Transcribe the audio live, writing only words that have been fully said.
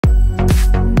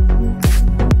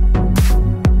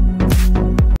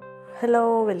Hello,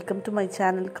 welcome to my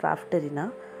channel craft arena.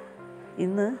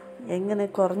 ഇന്ന് എങ്ങനെ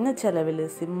കുറഞ്ഞ ചിലവിൽ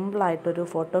സിമ്പിളായിട്ടൊരു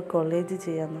ഫോട്ടോ കൊളേജ്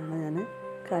ചെയ്യാമെന്നാണ് ഞാൻ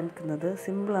കാണിക്കുന്നത്.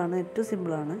 സിമ്പിളാണ്, ഏറ്റവും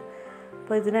സിമ്പിളാണ്.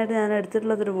 അപ്പോൾ ഇതിനായിട്ട് ഞാൻ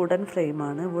എടുത്തിട്ടുള്ളതൊരു വുഡൻ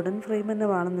ഫ്രെയിമാണ്. വുഡൻ ഫ്രെയിം തന്നെ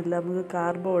വേണമെന്നില്ല, നമുക്ക്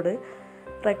കാർഡ്ബോർഡ്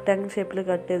റെക്റ്റാങ്കിൾ ഷേപ്പിൽ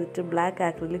കട്ട് ചെയ്തിട്ട് ബ്ലാക്ക്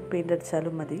ആക്രിലിക് പെയിൻ്റ്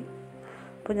അടിച്ചാലും മതി.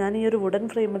 അപ്പോൾ ഞാൻ ഈ ഒരു വുഡൻ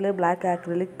ഫ്രെയിമിൽ ബ്ലാക്ക്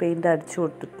ആക്രിലിക് പെയിൻ്റ് അടിച്ചു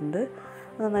കൊടുത്തിട്ടുണ്ട്.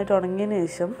 നന്നായിട്ട് ഉണങ്ങിയതിന്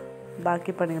ശേഷം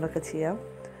ബാക്കി പണികളൊക്കെ ചെയ്യാം.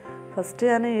 ഫസ്റ്റ്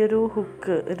ഞാൻ ഈ ഒരു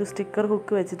സ്റ്റിക്കർ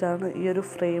ഹുക്ക് വെച്ചിട്ടാണ് ഈ ഒരു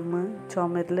ഫ്രെയിം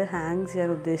ചുമരിൽ ഹാങ് ചെയ്യാൻ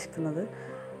ഉദ്ദേശിക്കുന്നത്.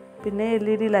 പിന്നെ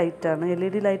LED ലൈറ്റാണ്.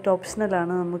 LED ലൈറ്റ്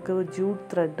ഓപ്ഷണലാണ്. നമുക്ക് ജൂട്ട്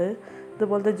ത്രെഡ്,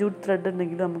 ഇതുപോലത്തെ ജൂട്ട് ത്രെഡ്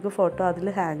ഉണ്ടെങ്കിൽ നമുക്ക് ഫോട്ടോ അതിൽ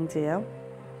ഹാങ് ചെയ്യാം.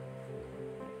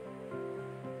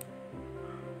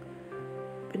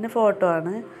 പിന്നെ ഫോട്ടോ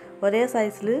ആണ്, ഒരേ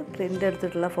സൈസിൽ പ്രിൻ്റ്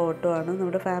എടുത്തിട്ടുള്ള ഫോട്ടോ ആണ്.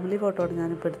 നമ്മുടെ ഫാമിലി ഫോട്ടോ ആണ്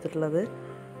ഞാനിപ്പോൾ എടുത്തിട്ടുള്ളത്.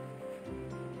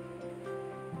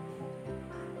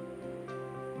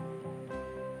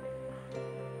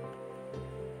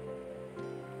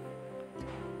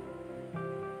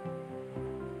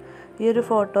 ഈ ഒരു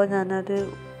ഫോട്ടോ ഞാനൊരു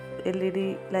LED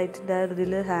ലൈറ്റിൻ്റെ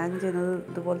ഇതിൽ ഹാങ് ചെയ്യുന്നത്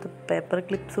ഇതുപോലത്തെ പേപ്പർ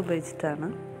ക്ലിപ്സ് ഉപയോഗിച്ചിട്ടാണ്.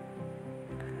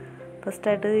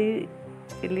 ഫസ്റ്റായിട്ട് ഈ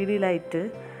LED ലൈറ്റ്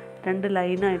 2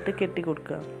 ലൈനായിട്ട് കെട്ടി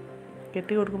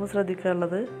കൊടുക്കുമ്പോൾ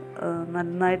ശ്രദ്ധിക്കാനുള്ളത്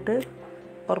നന്നായിട്ട്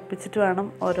ഉറപ്പിച്ചിട്ട് വേണം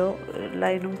ഓരോ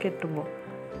ലൈനും കെട്ടുമ്പോൾ.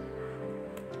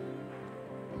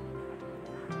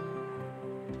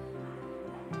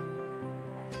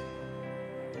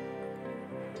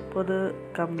 അപ്പോൾ അത്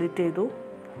കംപ്ലീറ്റ് ചെയ്തു.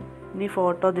 ഇനി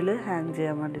ഫോട്ടോ ഇതിൽ ഹാങ്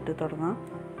ചെയ്യാൻ വേണ്ടിയിട്ട് തുടങ്ങാം.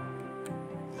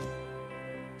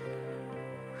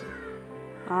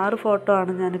 6 ഫോട്ടോ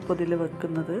ആണ് ഞാനിപ്പോൾ ഇതിൽ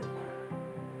വെക്കുന്നത്.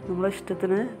 നമ്മളെ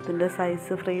ഇഷ്ടത്തിന് ഇതിൻ്റെ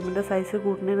സൈസ്, ഫ്രെയിമിൻ്റെ സൈസ്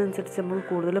കൂട്ടുന്നതിനനുസരിച്ച് നമുക്ക്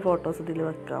കൂടുതൽ ഫോട്ടോസ് ഇതിൽ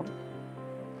വെക്കാം.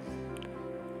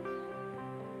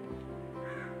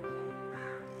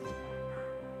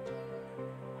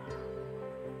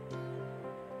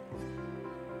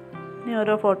 ഇനി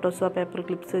ഓരോ ഫോട്ടോസും ആ പേപ്പർ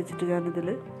ക്ലിപ്സ് വെച്ചിട്ട് ഞാനിതിൽ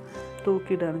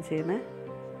തൂക്കിയിടാണ് ചെയ്യുന്നത്.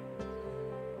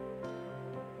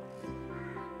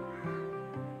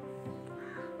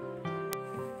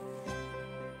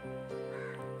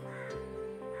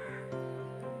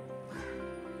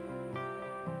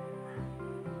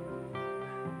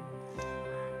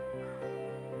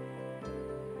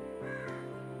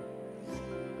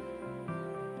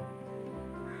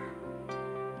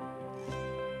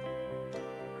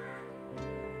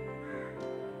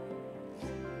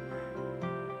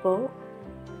 അപ്പോൾ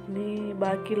ഇനി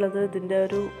ബാക്കിയുള്ളത് ഇതിൻ്റെ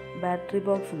ഒരു ബാറ്ററി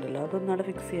ബോക്സ് ഉണ്ടല്ലോ, അതൊന്നവിടെ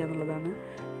ഫിക്സ് ചെയ്യാന്നുള്ളതാണ്.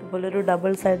 അതുപോലെ ഒരു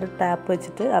ഡബിൾ സൈഡ് ടാപ്പ്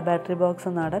വെച്ചിട്ട് ആ ബാറ്ററി ബോക്സ്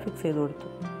ഒന്നവിടെ ഫിക്സ് ചെയ്ത് കൊടുത്തു.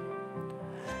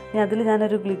 ഇനി അതിൽ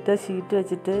ഞാനൊരു ഗ്ലിറ്റർ ഷീറ്റ്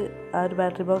വെച്ചിട്ട് ആ ഒരു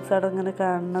ബാറ്ററി ബോക്സ് അവിടെ ഇങ്ങനെ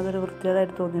കാണുന്നതൊരു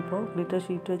വൃത്തികേടായിട്ട് തോന്നിയപ്പോൾ ഗ്ലിറ്റർ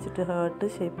ഷീറ്റ് വെച്ചിട്ട് ഹേർട്ട്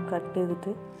ഷേപ്പ് കട്ട്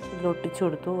ചെയ്തിട്ട് ഇതിൽ ഒട്ടിച്ചു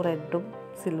കൊടുത്തു, റെഡും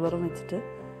സിൽവറും വെച്ചിട്ട്.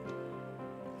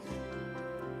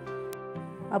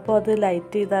 അപ്പോൾ അത്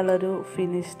ലൈറ്റ് ചെയ്താലൊരു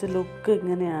ഫിനിഷ്ഡ് ലുക്ക്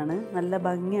ഇങ്ങനെയാണ്. നല്ല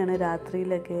ഭംഗിയാണ്.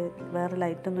 രാത്രിയിലൊക്കെ വേറെ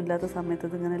ലൈറ്റൊന്നും ഇല്ലാത്ത സമയത്ത്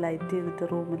ഇതിങ്ങനെ ലൈറ്റ് ചെയ്തിട്ട്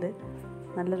റൂമിൽ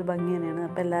നല്ലൊരു ഭംഗി തന്നെയാണ്.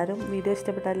 അപ്പോൾ എല്ലാവരും വീഡിയോ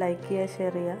ഇഷ്ടപ്പെട്ടാൽ ലൈക്ക് ചെയ്യുക,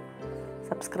 ഷെയർ ചെയ്യുക,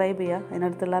 സബ്സ്ക്രൈബ് ചെയ്യുക,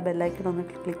 അതിനടുത്തുള്ള ബെല്ലൈക്കൺ ഒന്ന്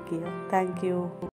ക്ലിക്ക് ചെയ്യുക. Thank you.